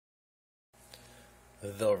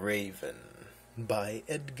The Raven by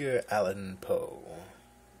Edgar Allan Poe.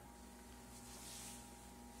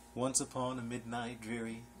 Once upon a midnight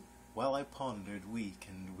dreary, while I pondered weak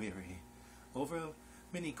and weary over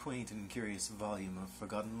many quaint and curious volume of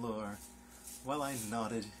forgotten lore, while I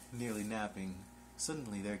nodded, nearly napping,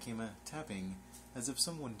 suddenly there came a tapping, as if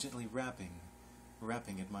someone gently rapping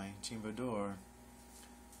at my chamber door.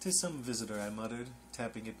 "'Tis some visitor," I muttered,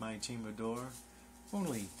 tapping at my chamber door.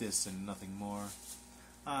 "Only this and nothing more."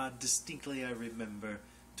 Ah, distinctly I remember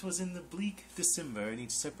 'twas in the bleak December, and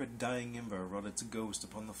each separate dying ember wrought its ghost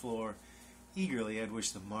upon the floor. Eagerly I'd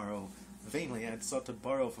wished the morrow, vainly I'd sought to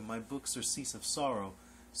borrow from my books surcease of sorrow,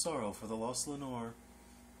 sorrow for the lost Lenore,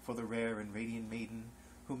 for the rare and radiant maiden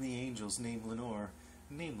whom the angels name Lenore,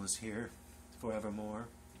 nameless here forevermore.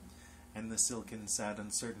 And the silken, sad,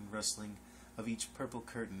 uncertain rustling of each purple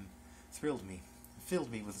curtain thrilled me,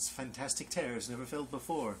 filled me with its fantastic terrors never felt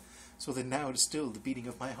before, so that now still the beating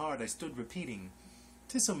of my heart I stood repeating.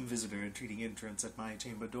 "'Tis some visitor entreating entrance at my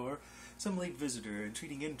chamber door, some late visitor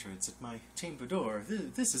entreating entrance at my chamber door.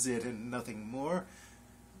 This is it, and nothing more."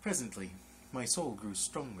 Presently my soul grew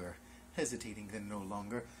stronger, hesitating then no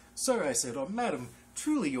longer. "Sir," I said, "or madam,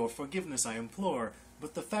 truly your forgiveness I implore,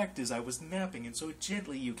 but the fact is I was napping, and so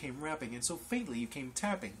gently you came rapping, and so faintly you came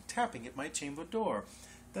tapping at my chamber door,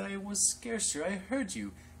 that I was scarce sure I heard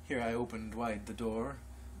you. Here I opened wide the door.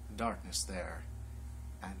 Darkness there,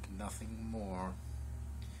 and nothing more."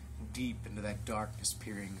 Deep into that darkness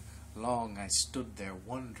peering, long I stood there,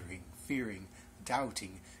 wondering, fearing,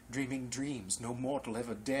 doubting, dreaming dreams no mortal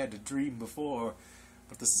ever dared to dream before.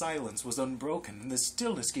 But the silence was unbroken, and the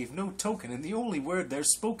stillness gave no token, and the only word there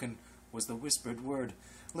spoken was the whispered word,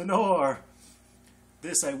 "Lenore!"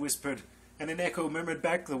 This I whispered, and an echo murmured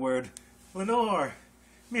back the word, "Lenore!"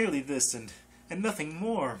 Merely this, and nothing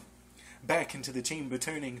more. Back into the chamber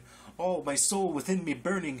turning, all my soul within me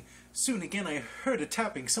burning, soon again I heard a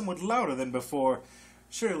tapping, somewhat louder than before.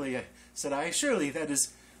 "Surely," said I, "surely that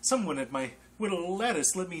is someone at my little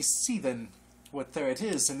lattice. Let me see then what there it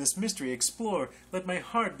is, and this mystery explore. Let my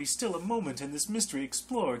heart be still a moment, and this mystery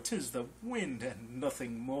explore. 'Tis the wind, and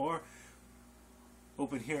nothing more."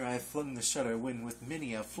 Open here I flung the shutter, when with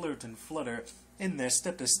many a flirt and flutter in there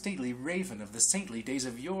stepped a stately raven of the saintly days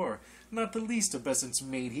of yore. Not the least obeisance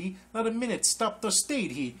made he, not a minute stopped or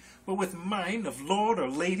stayed he, but with mine of lord or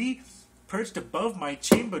lady perched above my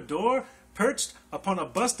chamber door, perched upon a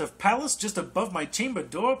bust of Pallas just above my chamber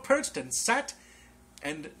door, perched and sat,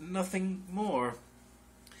 and nothing more.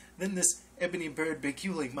 Then this ebony bird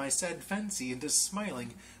beguiling my sad fancy into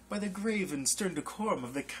smiling, by the grave and stern decorum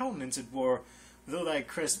of the countenance it wore. "Though thy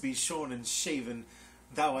crest be shorn and shaven,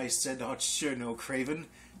 thou," I said, "art sure no craven.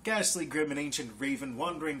 Ghastly, grim, and ancient raven,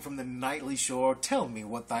 wandering from the nightly shore, tell me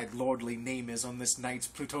what thy lordly name is on this night's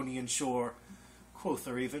Plutonian shore." Quoth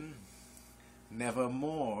the raven,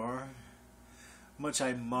 "Nevermore." Much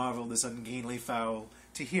I marvelled this ungainly fowl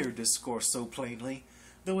to hear discourse so plainly,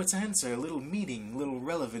 though its answer little meaning, little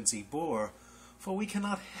relevancy bore, for we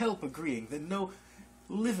cannot help agreeing that no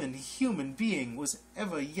living human being was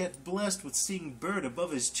ever yet blessed with seeing bird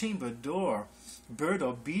above his chamber door, bird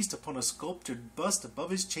or beast upon a sculptured bust above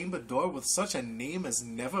his chamber door, with such a name as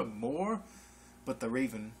Nevermore. But the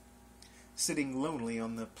raven, sitting lonely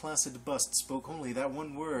on the placid bust, spoke only that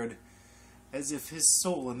one word, as if his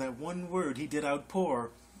soul in that one word he did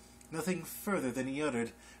outpour. Nothing further than he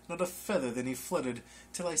uttered, not a feather than he fluttered,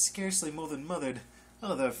 till I scarcely more than muttered,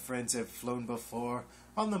 "Other friends have flown before.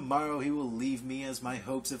 On the morrow he will leave me, as my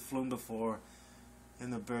hopes have flown before."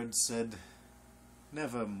 And the bird said,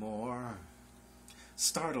 "Nevermore."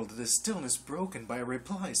 Startled at a stillness broken by a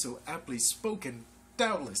reply so aptly spoken,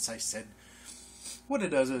 "Doubtless," I said, "what it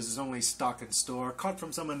does is only stock and store, caught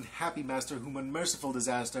from some unhappy master whom unmerciful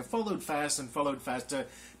disaster followed fast and followed faster,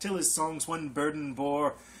 till his songs one burden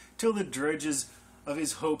bore, till the dirges of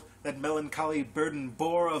his hope that melancholy burden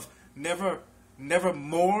bore of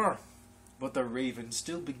nevermore." But the raven,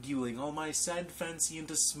 still beguiling all my sad fancy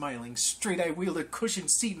into smiling, straight I wheeled a cushioned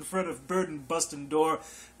seat in front of bird and bust and door.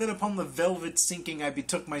 Then upon the velvet sinking I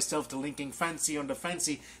betook myself to linking fancy unto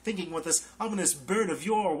fancy, thinking what this ominous bird of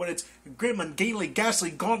yore, what its grim, ungainly, ghastly,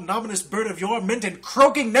 gaunt, and ominous bird of yore meant in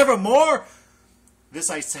croaking "Nevermore." This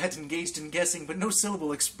I sat engaged in guessing, but no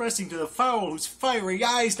syllable expressing to the fowl whose fiery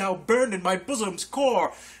eyes now burned in my bosom's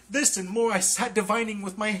core. This and more I sat divining,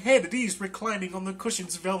 with my head at ease reclining on the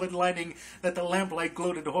cushion's velvet lining that the lamplight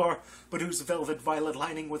gloated o'er, but whose velvet violet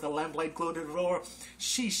lining with the lamplight gloated o'er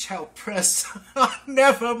she shall press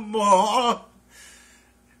nevermore.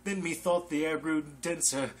 Then methought the air grew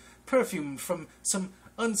denser, perfumed from some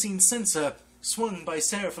unseen censer, swung by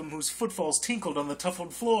seraphim whose footfalls tinkled on the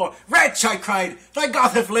tuffled floor. Wretch, I cried, thy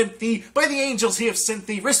God hath lent thee, by the angels he hath sent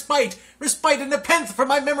thee, respite, respite and nepenthe for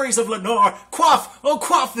my memories of Lenore. Quaff, oh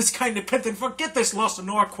quaff this kind nepenthe, and forget this lost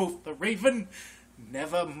Lenore, quoth the raven,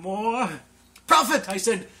 nevermore. Prophet, I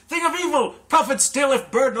said, thing of evil, prophet still, if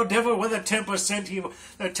bird nor devil, whether tempest sent he,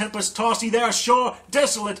 the tempest tossed he there ashore,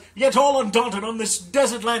 desolate, yet all undaunted, on this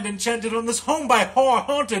desert land enchanted, on this home by whore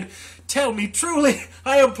haunted. Tell me truly,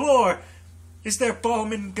 I implore, is there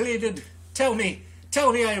balm ingladed? Tell me,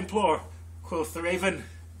 I implore, quoth the raven,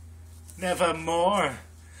 nevermore.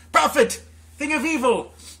 Prophet, thing of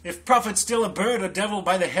evil, if prophet still a bird or devil,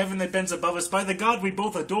 by the heaven that bends above us, by the God we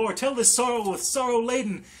both adore, tell this sorrow with sorrow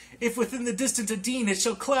laden, if within the distant Adene it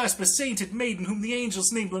shall clasp a sainted maiden whom the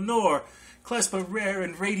angels name Lenore, clasp a rare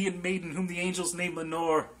and radiant maiden whom the angels name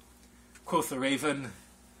Lenore. Quoth the raven,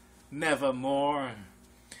 nevermore.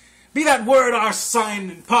 Be that word our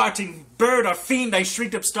sign in parting, bird or fiend, I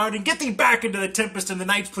shrieked upstarting, get thee back into the tempest and the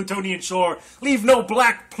night's Plutonian shore. Leave no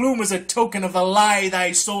black plume as a token of the lie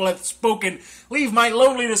thy soul hath spoken. Leave my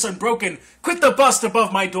loneliness unbroken. Quit the bust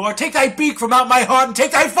above my door. Take thy beak from out my heart and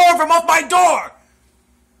take thy form from off my door.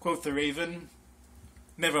 Quoth the raven,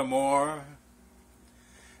 nevermore.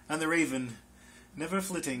 And the raven, never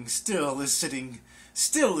flitting, still is sitting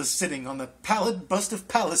on the pallid bust of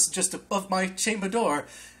Pallas just above my chamber door,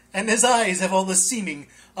 and his eyes have all the seeming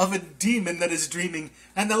of a demon that is dreaming,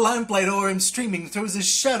 and the lamplight o'er him streaming throws his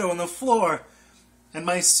shadow on the floor, and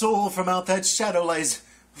my soul from out that shadow lies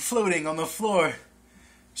floating on the floor,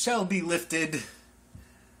 shall be lifted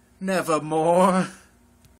nevermore.